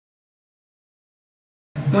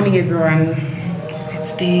Morning everyone.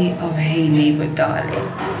 It's day of Hey Neighbor, darling.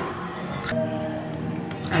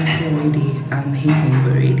 I'm so ready. I'm Hey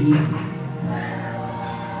Neighbor ready.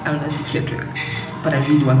 I'm gonna see Kendrick, but I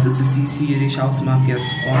really wanted to see Swedish Mafia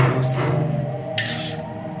tomorrow, so.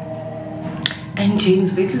 And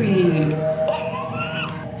James Vickery.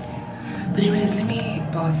 But anyways, let me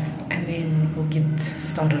bath and then we'll get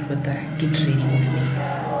started with the get ready with me.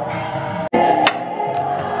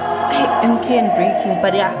 MK and drinking,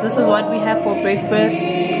 but yeah, this is what we have for breakfast.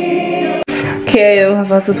 Okay, I'm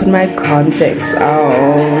about to put my contacts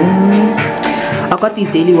on. I got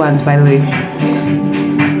these daily ones, by the way.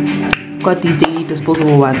 Got these daily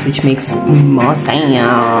disposable ones, which makes more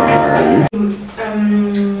sense.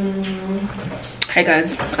 Hi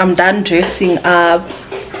guys, I'm done dressing up.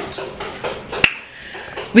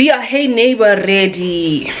 We are Hey Neighbor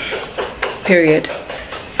ready. Period.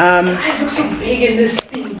 I look so big in this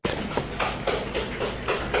thing.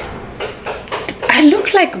 I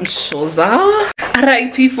look like Mshoza.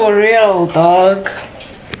 R.I.P. for real, dog.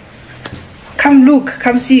 Come look,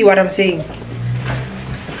 come see what I'm saying.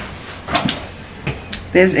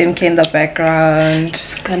 There's MK in the background.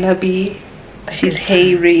 It's gonna be. She's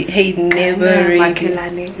Hey Neighbor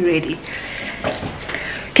ready.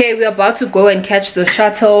 Okay, we're about to go and catch the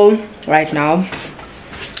shuttle right now.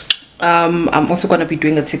 I'm also gonna be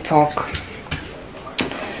doing a TikTok.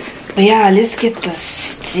 But yeah, let's get the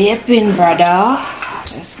step in, brother.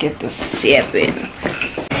 Let's get the step in.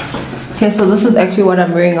 Okay, so this is actually what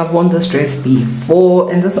I'm wearing. I've worn this dress before,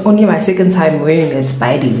 and this is only my second time wearing it,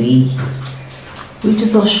 by the way, which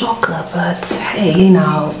is a shocker, but hey,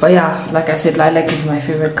 now. But yeah, like I said, lilac is my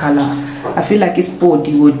favorite color. I feel like it's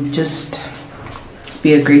sporty would just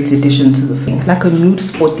be a great addition to the thing, like a nude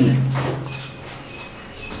sporty.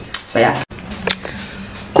 But yeah,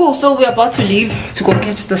 cool. So we're about to leave to go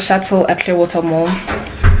catch the shuttle at Clearwater Mall.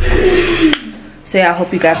 So yeah, I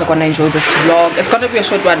hope you guys are gonna enjoy this vlog. It's gonna be a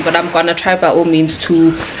short one, but I'm gonna try by all means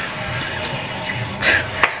to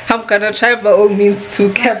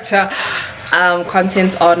capture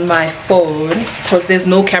content on my phone, because there's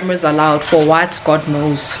no cameras allowed for what God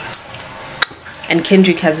knows. And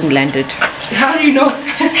Kendrick hasn't landed. How do you know?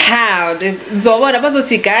 How? So what about to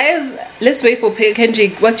see, guys? Let's wait for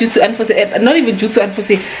Kendrick. What due to unforeseen? Not even due to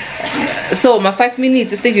unforeseen. So my 5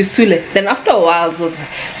 minutes, I think is too late. Then after a while, so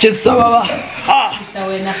just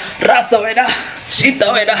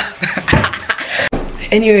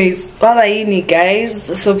anyways, bye bye guys.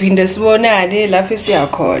 So pindas one ade laugh is your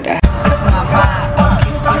code.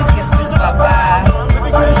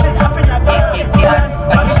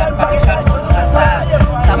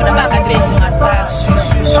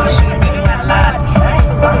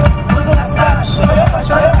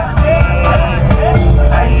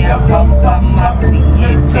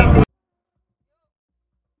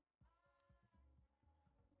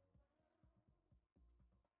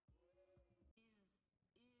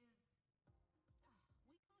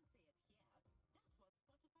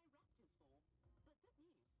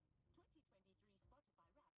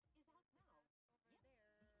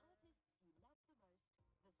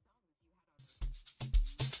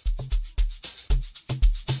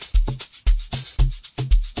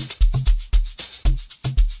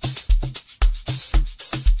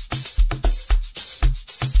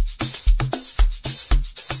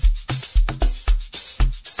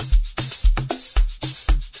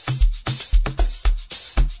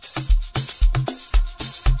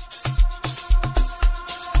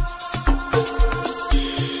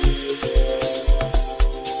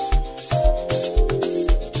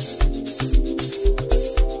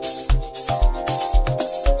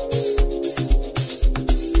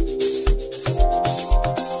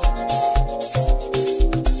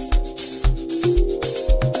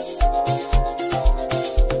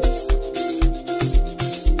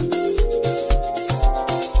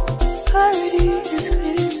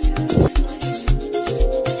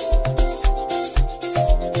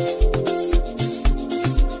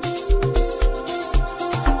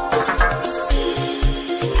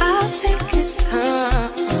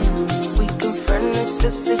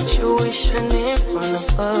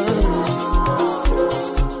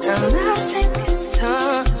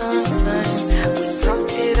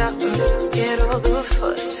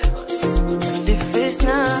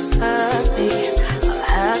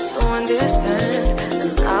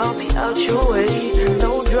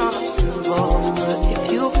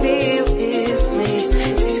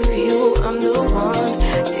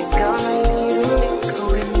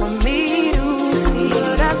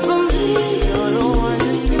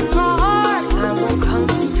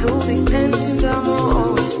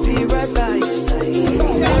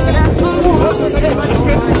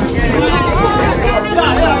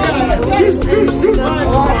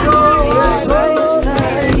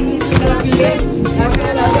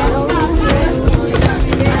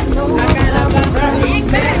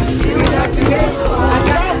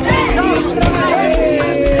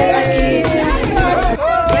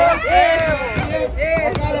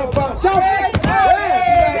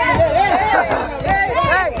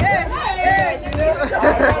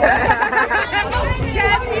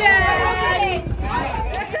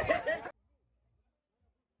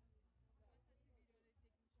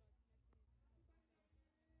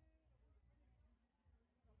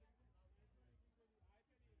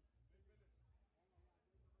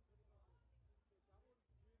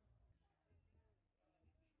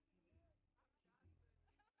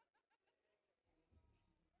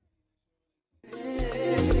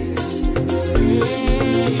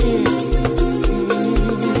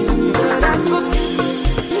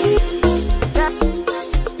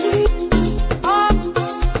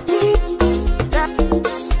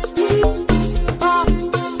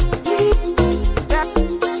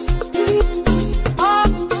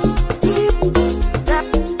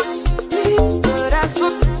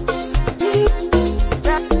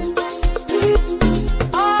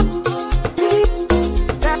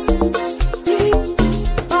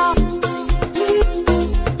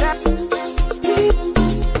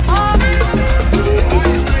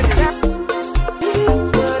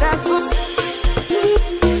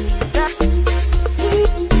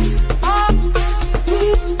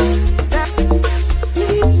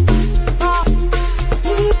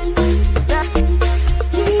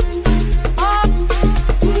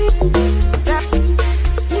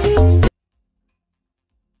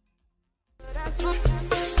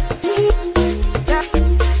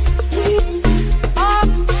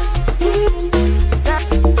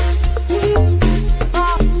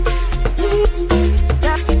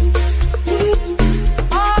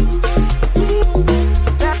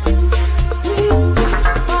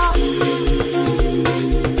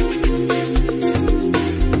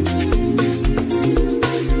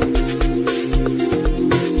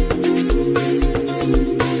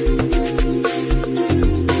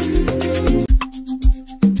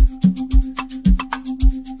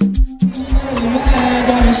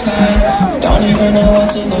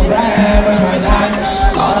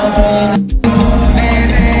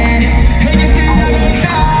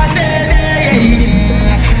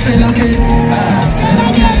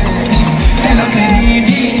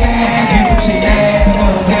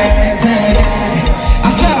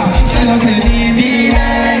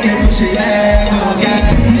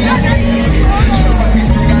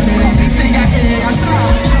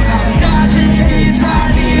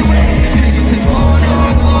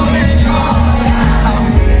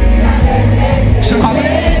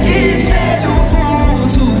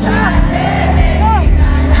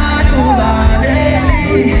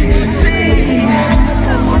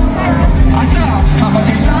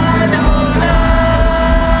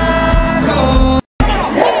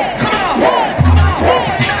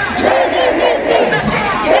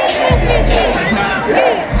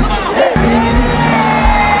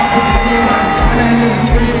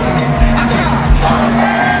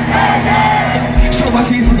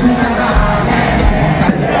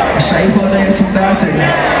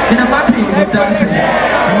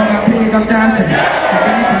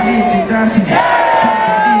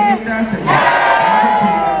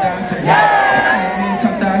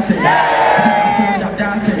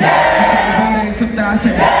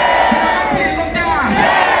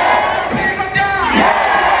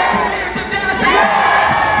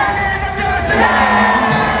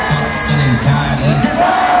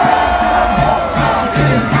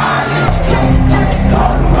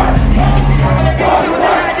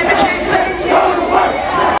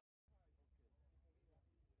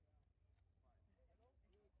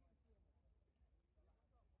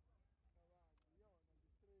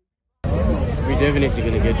 Definitely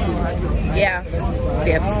gonna get food. Yeah.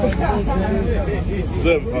 Yes.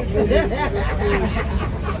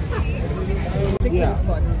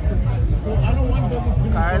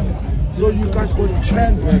 So you guys go to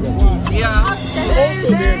Chandburger. Yeah.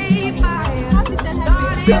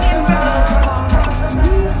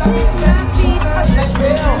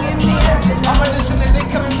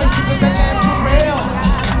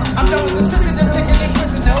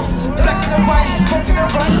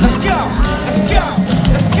 Let's go, let's go,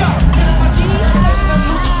 let's go.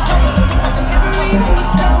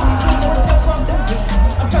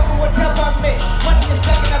 I'm talking what government. Money is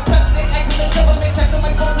stacking up president, acting the government, tax on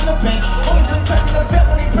my phones in the bank. Always some trust in the vet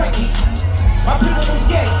when they break me. My people don't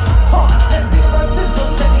skate. Let's think about this for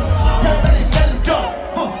a second. Turn around and sell them dope.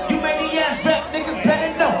 You many ass rap niggas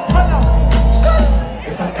better know. Hold on.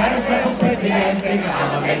 If I gotta slap a pussy ass nigga,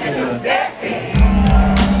 I'ma make it look sexy.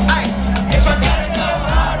 If I gotta go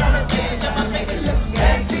hard on the bitch, I'ma make it look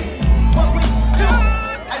sexy. What we do?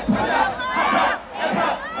 I pull up, hop up, and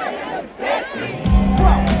pop. Make it look sexy.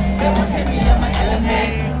 Whoa, they won't take me out my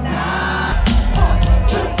element. Nah.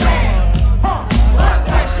 Two friends. One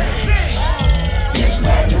person. Bitch,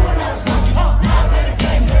 where you and I was walking. Now that it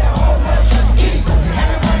came with the whole world.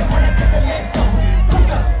 Everybody wanna put the legs on. Cook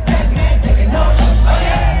up, Batman taking over. Oh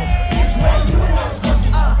yeah. Bitch, where you and I was walking.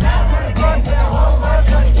 Now that it came with the whole world.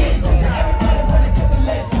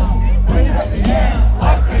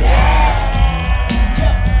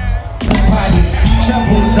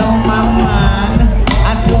 Troubles on my mind.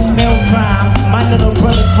 I still smell crime. My little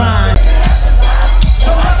brother crying.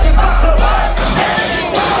 So happy fuck the world.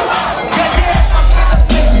 Goddamn, I'm feeling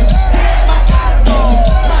busy. Damn, I gotta go.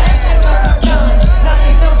 My ass still up my gun. Not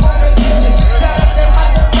enough for vacation. Shout out to my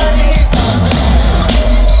money.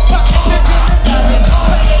 Fucking busy the loving.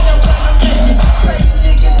 Playing no condemnation. Play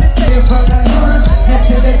niggas and say if I'm not yours. Get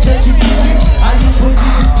to the church you give me. Are you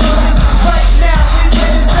pussies and students? Right now, we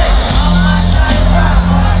ready to say.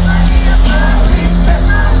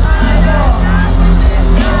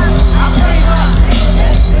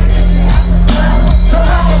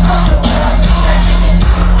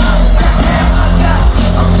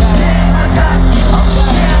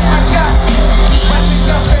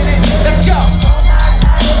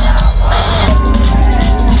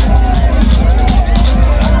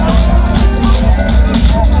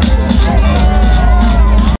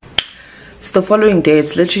 The following day,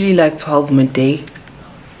 it's literally like 12 midday.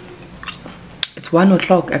 It's 1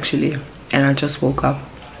 o'clock actually, and I just woke up.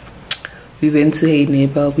 We went to Hey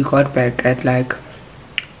Neighbour. We got back at like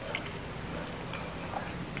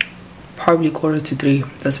probably 2:45.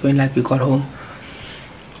 That's when like we got home.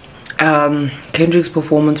 Kendrick's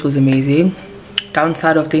performance was amazing.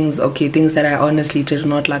 Downside of things, okay, things that I honestly did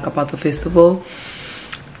not like about the festival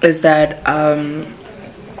is that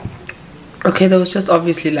okay, there was just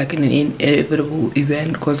obviously like an inevitable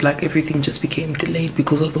event because like everything just became delayed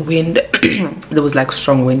because of the wind. There was like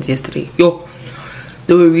strong winds yesterday.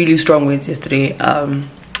 There were really strong winds yesterday.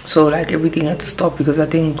 So like everything had to stop because I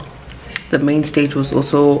think the main stage was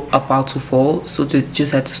also about to fall, so they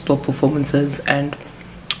just had to stop performances and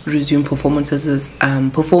resume performances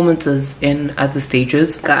in other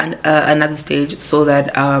stages, another stage, so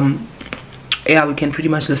that yeah, we can pretty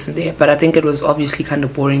much listen there. But I think it was obviously kind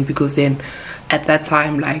of boring because then at that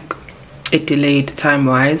time like it delayed time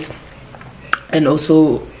wise, and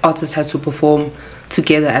also artists had to perform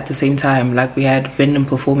together at the same time. Like we had Venom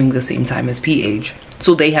performing the same time as PH,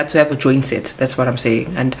 so they had to have a joint set. That's what I'm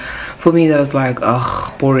saying. And for me that was like,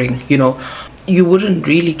 ugh, boring. You know, you wouldn't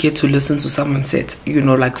really get to listen to someone's set, you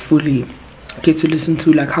know, like fully get to listen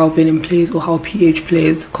to like how Venom plays or how PH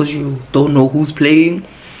plays, because you don't know who's playing.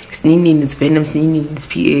 Sneaking it's Venom, sneaking it's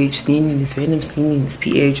PH, sneaking it's Venom, sneaking it's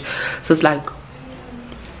PH. So it's like,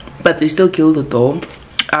 but they still killed it though.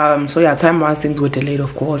 So yeah, time wise things were delayed,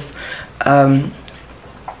 of course.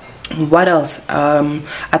 What else?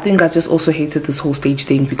 I think I just also hated this whole stage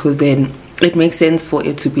thing, because then it makes sense for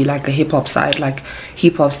it to be like a hip-hop side, like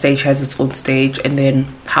hip-hop stage has its own stage and then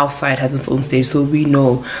house side has its own stage, so we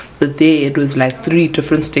know. But there it was like 3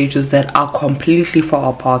 different stages that are completely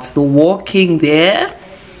far apart. The walking there,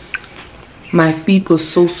 my feet were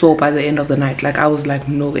so sore by the end of the night. Like I was like,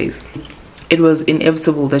 no ways. it was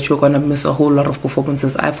inevitable that you're gonna miss a whole lot of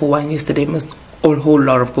performances. I for one yesterday missed a whole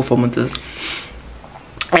lot of performances.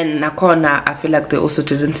 And Nakona, I feel like they also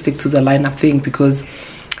didn't stick to the lineup thing, because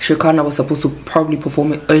Shekana was supposed to probably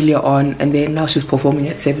perform it earlier on, and then now she's performing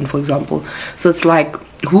at 7, for example. So it's like,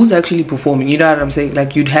 who's actually performing? You know what I'm saying?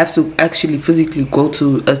 Like, you'd have to actually physically go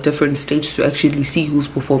to a different stage to actually see who's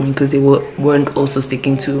performing, because they weren't also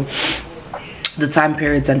sticking to the time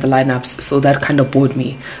periods and the lineups. So that kind of bored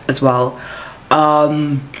me as well.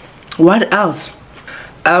 What else?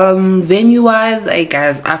 Venue wise,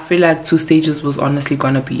 guys, I feel like 2 stages was honestly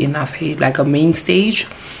gonna be enough. Hey, like a main stage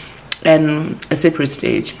and a separate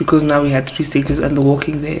stage, because now we had 3 stages and the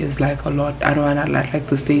walking there is like a lot. I don't wanna like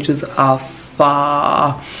the stages are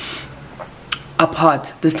far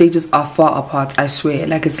apart. The stages are far apart, I swear.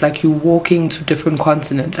 Like, it's like you're walking to different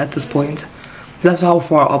continents at this point. That's how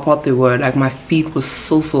far apart they were. Like, my feet were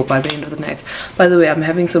so sore by the end of the night. By the way, I'm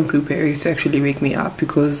having some blueberries to actually wake me up,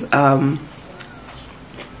 because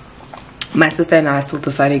my sister and I are still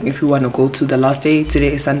deciding if we want to go to the last day.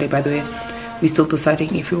 Today is Sunday, by the way. We're still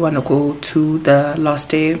deciding if we want to go to the last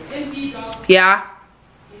day. Yeah.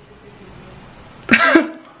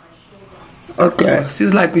 Okay,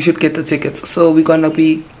 seems like we should get the tickets. So we're gonna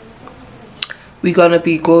be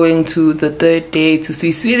going to the 3rd day to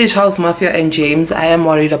see Swedish House, Mafia and James. I am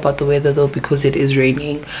worried about the weather though, because it is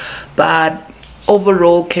raining. But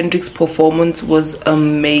overall, Kendrick's performance was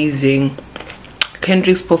amazing.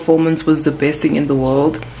 Kendrick's performance was the best thing in the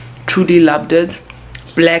world. Truly loved it.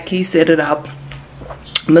 Blackie set it up.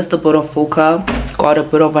 Missed a bit of Foka. Got a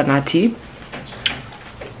bit of a nutty.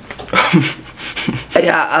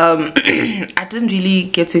 Yeah, I didn't really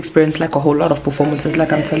get to experience like a whole lot of performances,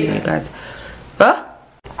 like I'm telling you guys. Huh?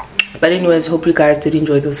 But anyways, hope you guys did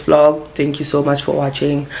enjoy this vlog. Thank you so much for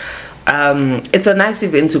watching. It's a nice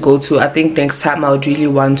event to go to. I think next time I would really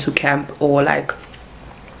want to camp or like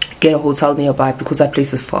get a hotel nearby, because that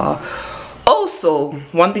place is far. Also,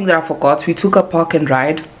 one thing that I forgot, we took a park and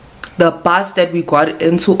ride. The bus that we got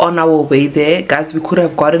into on our way there, guys, we could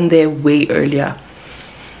have gotten there way earlier.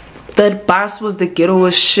 That bus was the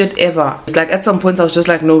ghettoest shit ever. It's like, at some point I was just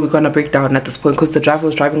like, no, we're gonna break down at this point, because the driver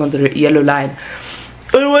was driving on the yellow line.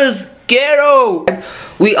 It was ghetto.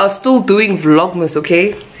 We are still doing Vlogmas,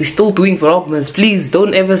 okay? We're still doing Vlogmas. Please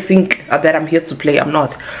don't ever think that I'm here to play. I'm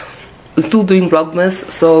not. We're still doing Vlogmas.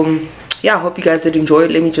 So yeah, I hope you guys did enjoy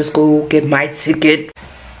it. Let me just go get my ticket.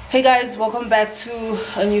 Hey guys, welcome back to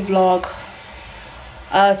a new vlog.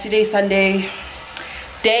 Today's Sunday,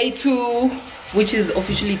 day 2, which is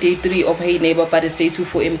officially day 3 of Hey Neighbor, but it's day 2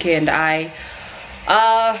 for MK and I.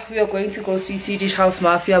 We are going to go see Swedish House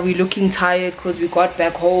Mafia. We're looking tired because we got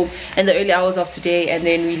back home in the early hours of today, and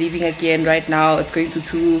then we're leaving again right now. It's going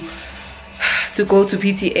to go to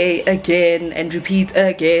PTA again and repeat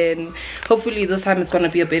again. Hopefully this time it's gonna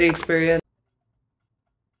be a better experience.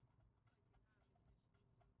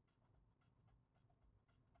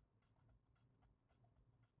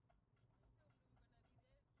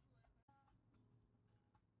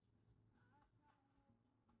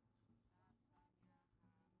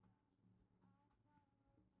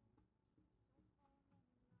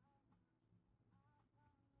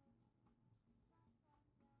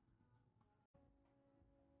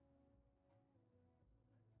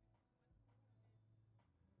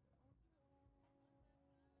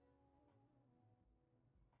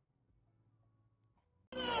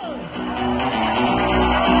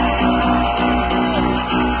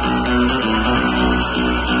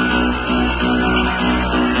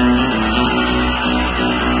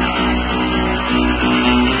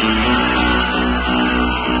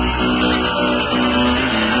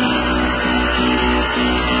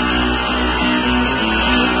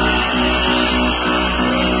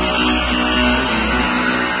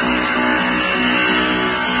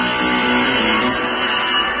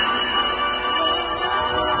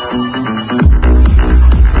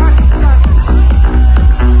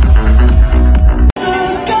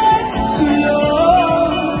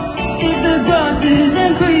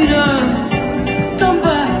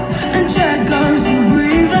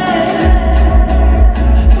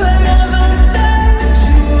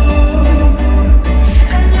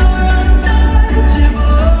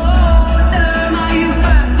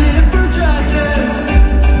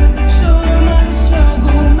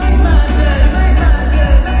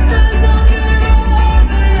 There's no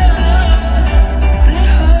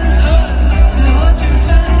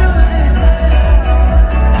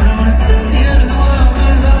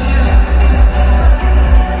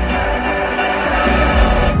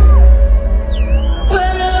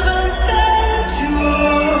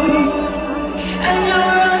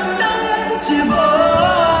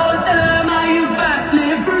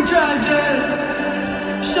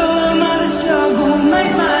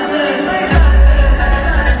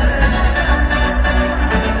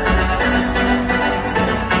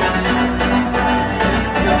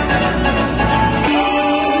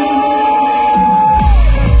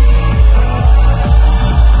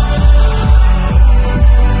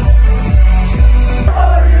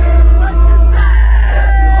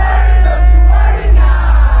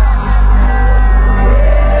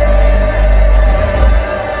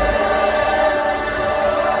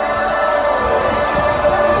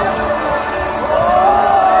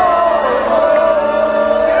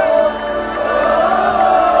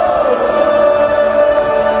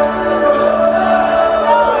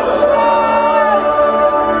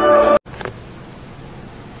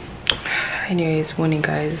Anyways, morning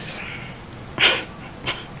guys.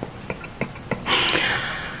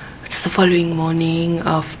 It's the following morning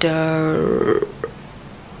after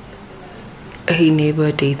Hey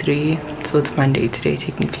Neighbour day 3, so it's Monday today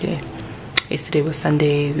technically. Yesterday was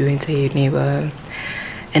Sunday, we went to Hey Neighbour,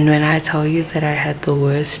 and when I tell you that I had the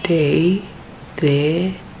worst day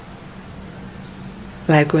there,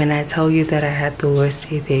 like when I tell you that I had the worst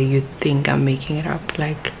day there, you'd think I'm making it up,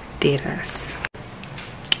 like dead ass.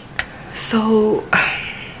 So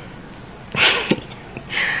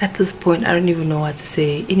at this point I don't even know what to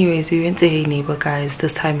say. Anyways, we went to Hey Neighbour guys.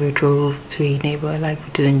 This time we drove to Hey Neighbour, like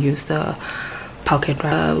we didn't use the park and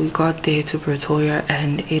ride. We got there to Pretoria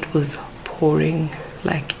and it was pouring,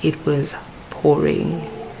 like it was pouring,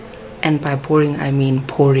 and by pouring I mean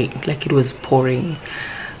pouring, like it was pouring.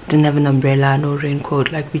 Didn't have an umbrella, no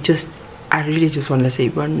raincoat, like I really just want to say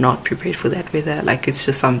we're not prepared for that weather. Like it's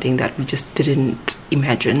just something that we just didn't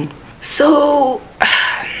imagine. So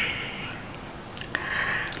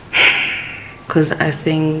because I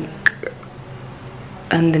think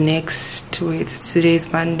and the next, wait,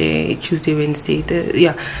 today's Monday, Tuesday, Wednesday,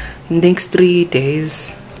 next 3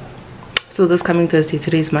 days, so this coming Thursday,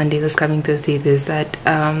 today's Monday, this coming Thursday, there's that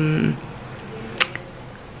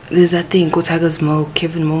thing called Tiger's Milk,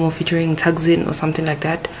 Kevin Momo featuring Tugzin or something like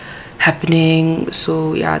that happening.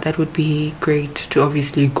 So yeah, that would be great to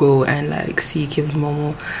obviously go and like see Kevin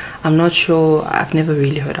Momo. I'm not sure, I've never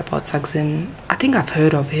really heard about Tugzin. I think I've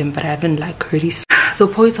heard of him, but I haven't like heard his. The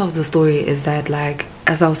point of the story is that, like,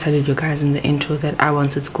 as I was telling you guys in the intro, that I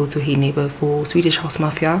wanted to go to Hey Neighbour for Swedish House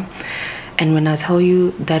Mafia. And when I tell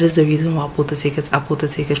you that is the reason why I bought the tickets, I bought the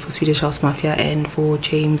ticket for Swedish House Mafia and for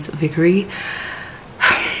James Vickery.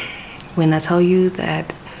 When I tell you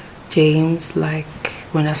that James, like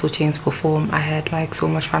when I saw James perform, I had like so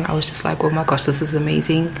much fun. I was just like, oh my gosh, this is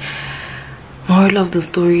amazing. Moral of the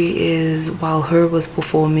story is, while her was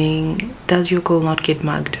performing, does your girl not get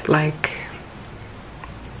mugged? Like,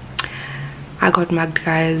 I got mugged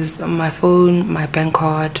guys. My phone, my bank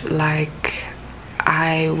card, like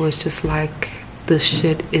I was just like, this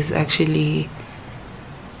shit is actually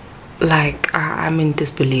like I'm in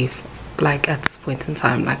disbelief. Like at this point in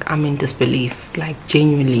time, like I'm in disbelief, like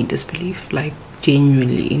genuinely in disbelief, like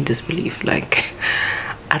genuinely in disbelief. Like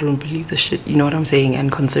I don't believe this shit, you know what I'm saying?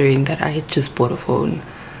 And considering that I had just bought a phone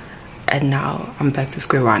and now I'm back to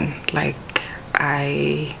square one, like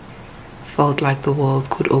I felt like the world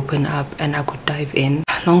could open up and I could dive in.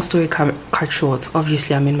 Long story cut short,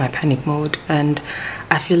 obviously I'm in my panic mode and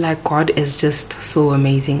I feel like God is just so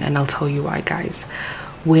amazing, and I'll tell you why guys.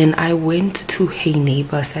 When I went to Hey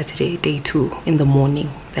Neighbour Saturday, day 2 in the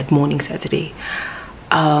morning, that morning Saturday,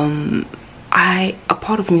 a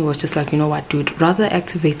part of me was just like, you know what dude, rather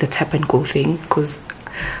activate the tap and go thing, because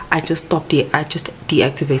I just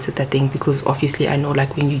deactivated that thing, because obviously I know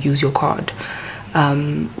like when you use your card,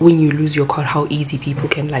 when you lose your card, how easy people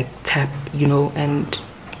can like tap, you know, and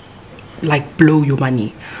like blow your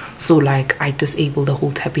money. So like I disabled the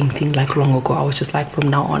whole tapping thing like long ago. I was just like, from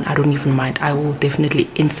now on I don't even mind, I will definitely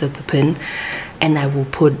insert the pin and I will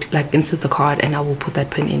put like insert the card and I will put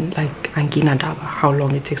that pin in, like angina daba, how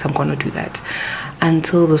long it takes, I'm gonna do that.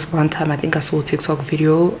 Until this one time I think I saw a TikTok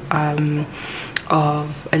video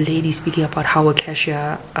of a lady speaking about how a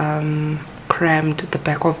cashier crammed the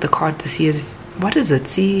back of the card to see his, what is it,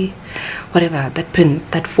 see whatever, that pin,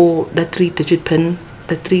 that 3-digit pin,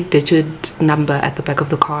 the 3-digit number at the back of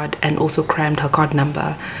the card, and also crammed her card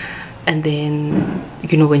number. And then,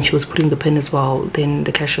 you know, when she was putting the pin as well, then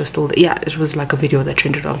the cashier stole it. Yeah, it was like a video that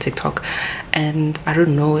trended on TikTok, and I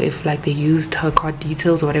don't know if like they used her card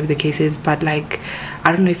details or whatever the case is, but like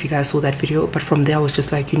I don't know if you guys saw that video, but from there I was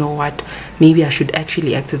just like, you know what, maybe I should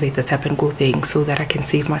actually activate the tap and go thing so that I can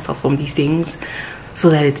save myself from these things, so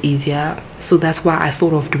that it's easier. So that's why I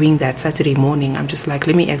thought of doing that Saturday morning. I'm just like,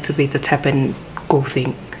 let me activate the tap and go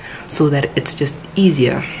thing so that it's just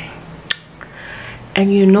easier.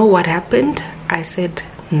 And you know what happened? I said,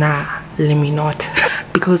 nah, let me not.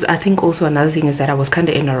 Because I think also another thing is that I was kind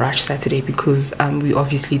of in a rush Saturday, because we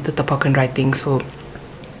obviously did the park and ride thing, so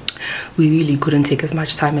we really couldn't take as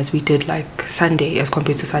much time as we did like Sunday, as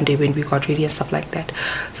compared to Sunday when we got ready and stuff like that.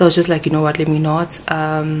 So I was just like, you know what, let me not. So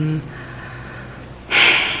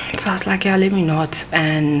I was like, yeah, let me not.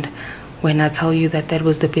 And when I tell you that that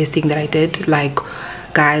was the best thing that I did, like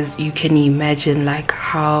guys, you can imagine like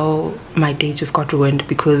how my day just got ruined,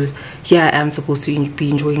 because here I am supposed to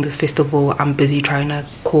be enjoying this festival. I'm busy trying to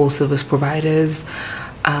call service providers,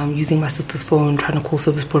 using my sister's phone, trying to call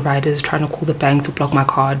service providers, trying to call the bank to block my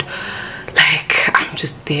card. Like I'm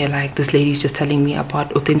just there, like this lady's just telling me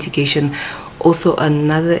about authentication Also,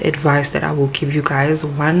 another advice that I will give you guys,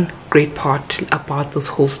 one great part about this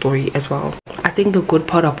whole story as well, I think the good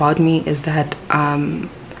part about me is that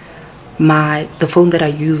the phone that I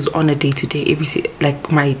use on a day-to-day,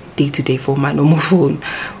 like my day-to-day phone, my normal phone,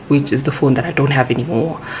 which is the phone that I don't have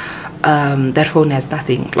anymore, that phone has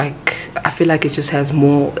nothing. Like, I feel like it just has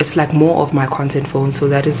more, it's like more of my content phone. So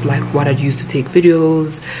that is like what I use to take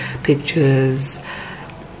videos, pictures,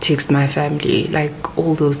 text my family, like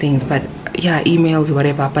all those things. But yeah, emails,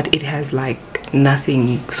 whatever. But it has like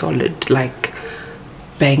nothing solid, like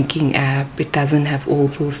banking app. It doesn't have all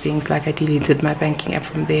those things. Like, I deleted my banking app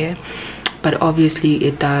from there, but obviously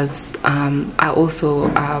it does. I also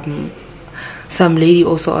some lady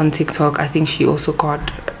also on TikTok, I think she also got,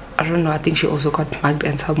 I don't know, I think she also got mugged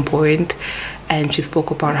at some point, and she spoke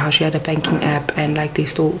about how she had a banking app and like they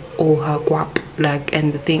stole all her guap. Like,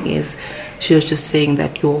 and the thing is, she was just saying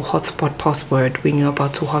that your hotspot password when you're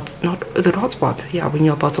about to hotspot, yeah, when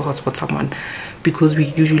you're about to hotspot someone, because we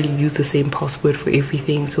usually use the same password for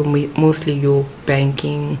everything, so mostly your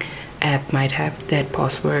banking app might have that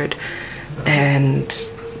password and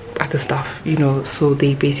other stuff, you know. So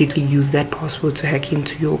they basically use that password to hack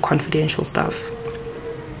into your confidential stuff.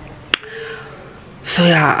 So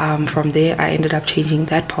yeah, from there I ended up changing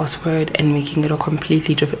that password and making it a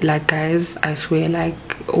completely different. Like, guys, I swear, like,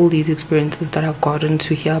 all these experiences that I've gotten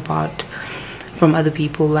to hear about from other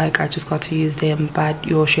people, like, I just got to use them. But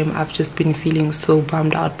your shame, I've just been feeling so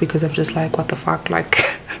bummed out because I'm just like, what the fuck,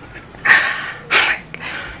 like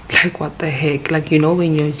like what the heck, like, you know,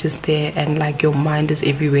 when you're just there and like your mind is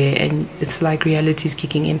everywhere and it's like reality is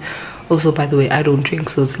kicking in. Also, by the way, I don't drink,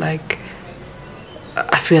 so it's like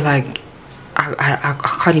I feel like I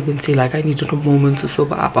can't even say like I needed a moment to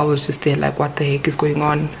sober up. I was just there like, what the heck is going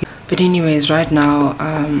on? But anyways, right now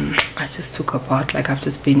I just took a bath. Like, I've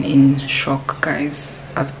just been in shock, guys.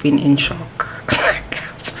 I've been in shock.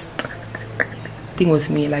 Thing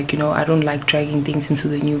with me, like, you know, I don't like dragging things into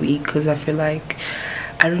the new week because I feel like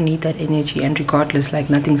I don't need that energy, and regardless,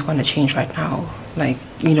 like, nothing's gonna change right now. Like,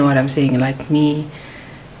 you know what I'm saying? Like, me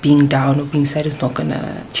being down or being sad is not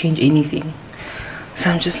gonna change anything.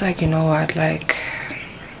 So I'm just like, you know what, like,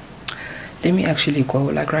 let me actually go.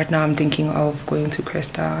 Like, right now I'm thinking of going to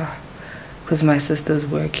Cresta because my sister's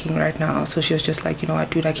working right now. So she was just like, you know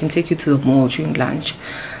what, dude, I can take you to the mall during lunch,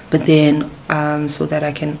 but then so that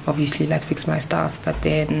I can obviously like fix my stuff. But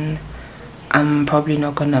then I'm probably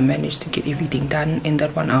not gonna manage to get everything done in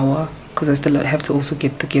that 1 hour because I still have to also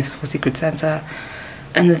get the gifts for Secret Santa.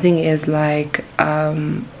 And the thing is, like,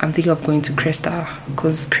 I'm thinking of going to Cresta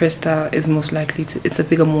because Cresta is most likely to, it's a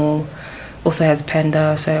bigger mall, also has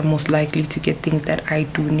Panda, so I'm most likely to get things that I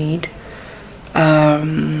do need.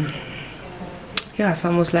 Yeah, so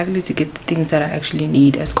I'm most likely to get the things that I actually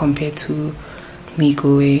need as compared to me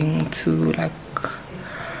going to like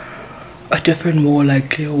a different mall like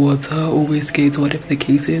Clearwater or Westgate or whatever the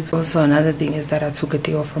case is. Also, another thing is that I took a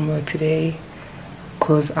day off from work today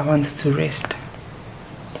because I wanted to rest.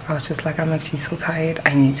 I was just like, I'm actually so tired,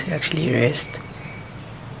 I need to actually rest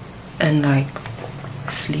and like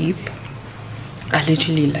sleep. I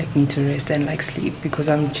literally like need to rest and like sleep because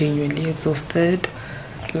I'm genuinely exhausted,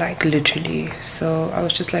 like literally. So I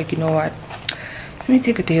was just like, you know what, let me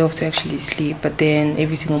take a day off to actually sleep. But then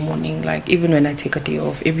every single morning, like even when I take a day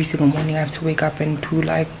off, every single morning I have to wake up and do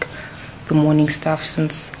like the morning stuff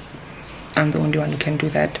since I'm the only one who can do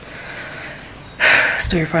that.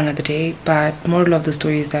 Story for another day. But moral of the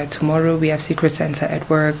story is that tomorrow we have Secret Santa at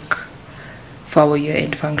work for our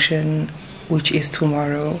year-end function, which is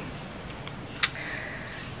tomorrow.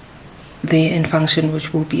 The year-end function,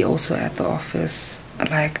 which will be also at the office.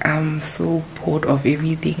 Like, I'm so bored of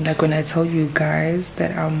everything. Like, when I tell you guys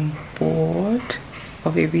that I'm bored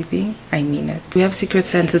of everything, I mean it. We have Secret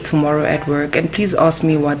Santa tomorrow at work, and please ask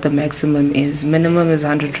me what the maximum is. Minimum is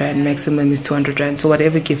 100 rand, maximum is 200 rand. So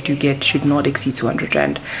whatever gift you get should not exceed 200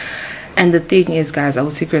 rand. And the thing is, guys, our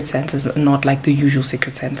Secret Santa is not like the usual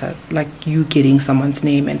Secret Santa, like you getting someone's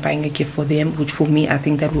name and buying a gift for them, which for me, I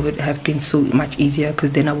think that would have been so much easier,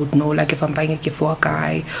 because then I would know, like, if I'm buying a gift for a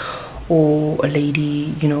guy or a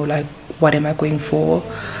lady, you know, like, what am I going for?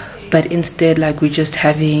 But instead, like, we're just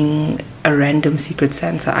having a random Secret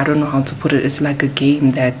Santa. I don't know how to put it. It's like a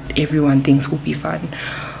game that everyone thinks will be fun,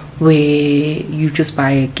 where you just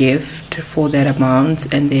buy a gift for that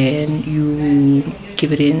amount and then you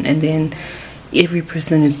give it in, and then every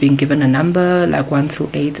person is being given a number, like 1 to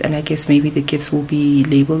 8, and I guess maybe the gifts will be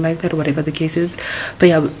labeled like that, whatever the case is. But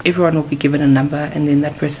yeah, everyone will be given a number, and then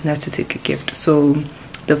that person has to take a gift. So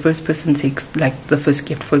the first person takes like the first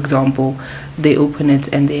gift, for example, they open it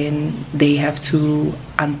and then they have to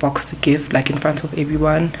unbox the gift like in front of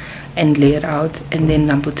everyone and lay it out, and then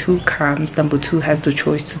number 2 comes. Number 2 has the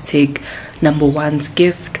choice to take number 1's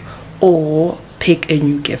gift or pick a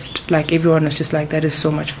new gift. Like everyone is just like, that is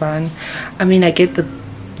so much fun. I mean, I get the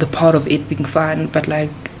part of it being fun, but like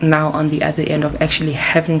now on the other end of actually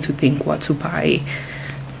having to think what to buy,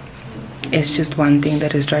 it's just one thing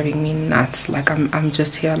that is driving me nuts. Like I'm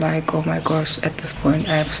just here like, oh my gosh, at this point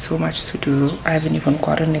I have so much to do. I haven't even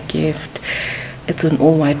gotten a gift. It's an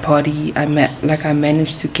all-white party. I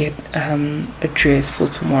managed to get a dress for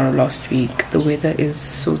tomorrow last week. The weather is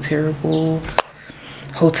so terrible.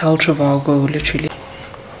 Hotel Trivago, literally.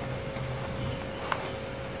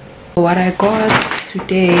 What I got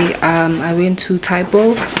today, I went to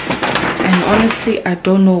Typo, and honestly I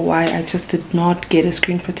don't know why I just did not get a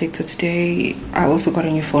screen protector today. I also got a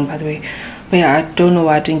new phone, by the way, but yeah, I don't know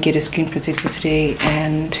why I didn't get a screen protector today.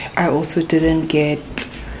 And I also didn't get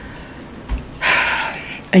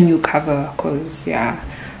a new cover, because yeah,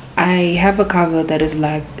 I have a cover that is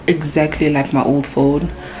like exactly like my old phone,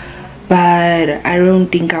 but I don't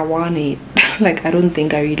think I want it. Like I don't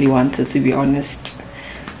think I really want it, to be honest.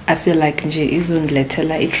 I feel like nje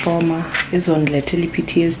izondilethela trauma, izondilethela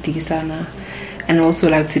PTSD sana. And also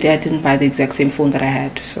like today I didn't buy the exact same phone that I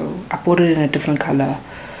had, so I bought it in a different color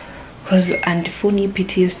because andifuni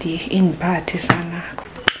PTSD in bad sana.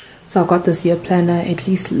 So I got this year planner. At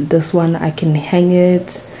least this one I can hang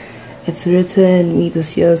it. It's written me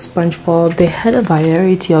this year SpongeBob. They had a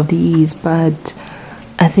variety of these, but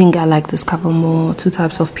I think I like this cover more. 2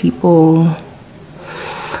 types of people.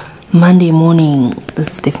 Monday morning.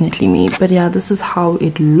 This is definitely me. But yeah, this is how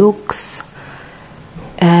it looks.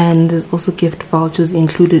 And there's also gift vouchers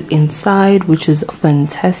included inside, which is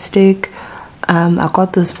fantastic. I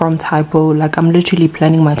got this from Typo. Like I'm literally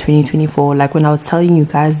planning my 2024. Like when I was telling you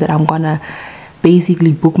guys that I'm gonna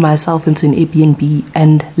basically book myself into an Airbnb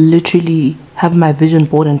and literally have my vision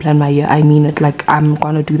board and plan my year, I mean it. Like I'm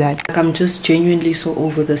gonna do that. Like I'm just genuinely so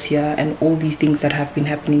over this year and all these things that have been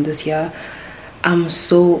happening this year. I'm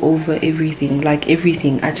so over everything, like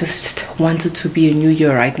everything. I just want it to be a new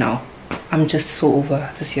year right now. I'm just so over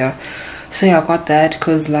this year. So yeah, I got that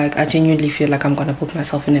because like I genuinely feel like I'm gonna book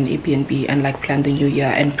myself in an Airbnb and like plan the new year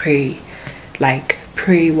and pray, like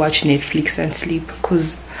pray, watch Netflix and sleep,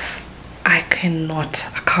 because I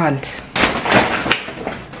can't.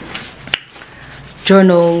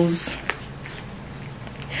 Journals.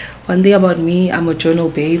 One thing about me, I'm a journal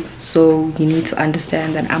babe, so you need to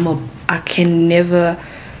understand that I can never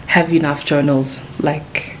have enough journals,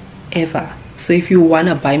 like ever. So if you want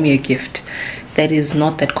to buy me a gift that is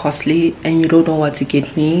not that costly and you don't know what to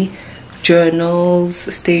get me, journals,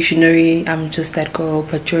 stationery, I'm just that girl,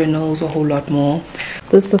 but journals a whole lot more.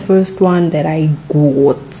 This is the first one that I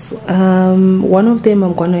got. One of them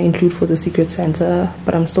I'm gonna include for the Secret Santa,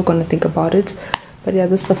 but I'm still gonna think about it. But yeah,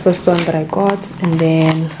 this is the first one that I got, and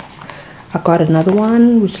then I got another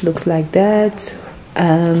one which looks like that.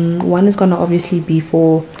 One is gonna obviously be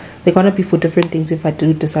for, they're gonna be for different things if I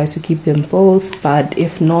do decide to keep them both, but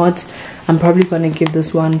if not, I'm probably gonna give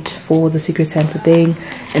this one for the Secret Santa thing,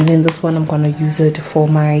 and then this one I'm gonna use it for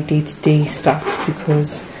my day-to-day stuff,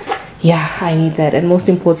 because yeah, I need that. And most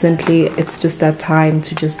importantly, it's just that time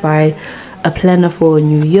to just buy a planner for a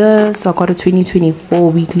new year. So I got a 2024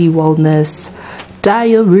 weekly wellness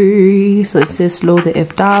diary. So it says slow the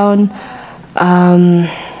F down,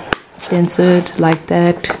 censored like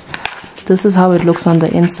that. This is how it looks on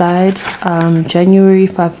the inside. January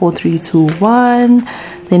 5, 4, 3, 2, 1.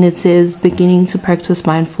 Then it says beginning to practice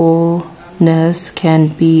mindfulness can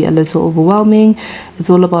be a little overwhelming. It's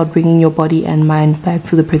all about bringing your body and mind back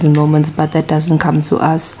to the present moment, but that doesn't come to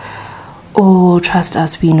us. Oh, trust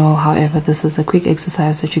us, we know. However, this is a quick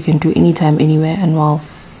exercise that you can do anytime, anywhere, and while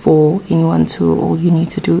for anyone to, all you need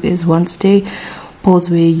to do is once a day, pause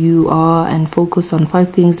where you are and focus on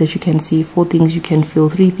 5 things that you can see, 4 things you can feel,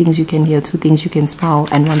 3 things you can hear, 2 things you can smell,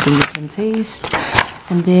 and 1 thing you can taste.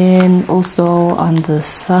 And then also on the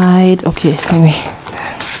side, okay,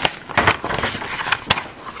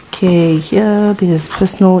 here there's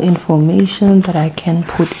personal information that I can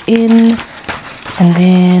put in. And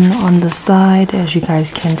then on the side, as you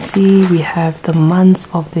guys can see, we have the months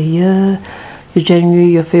of the year: your January,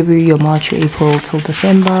 your February, your March, your April till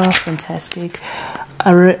December. Fantastic.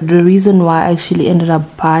 The reason why I actually ended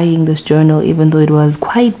up buying this journal, even though it was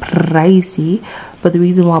quite pricey, but the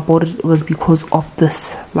reason why I bought it was because of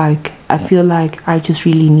this. Like, I feel like I just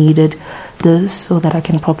really needed this so that I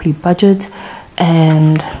can properly budget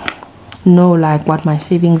and know like what my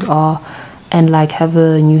savings are and like have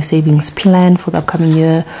a new savings plan for the upcoming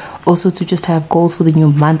year. Also to just have goals for the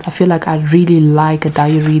new month. I feel like I really like a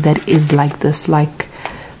diary that is like this, like,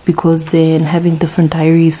 because then having different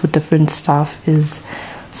diaries for different stuff is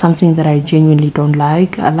something that I genuinely don't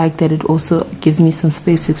like. I like that it also gives me some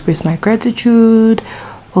space to express my gratitude.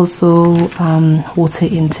 Also water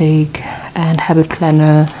intake and habit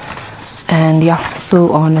planner, and yeah,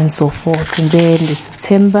 so on and so forth. And then this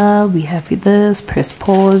September we have this press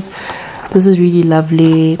pause. This is really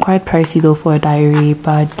lovely, quite pricey though for a diary,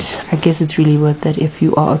 but I guess it's really worth it if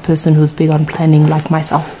you are a person who's big on planning like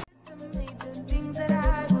myself.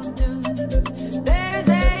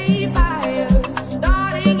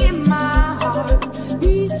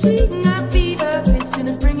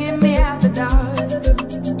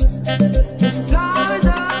 The scars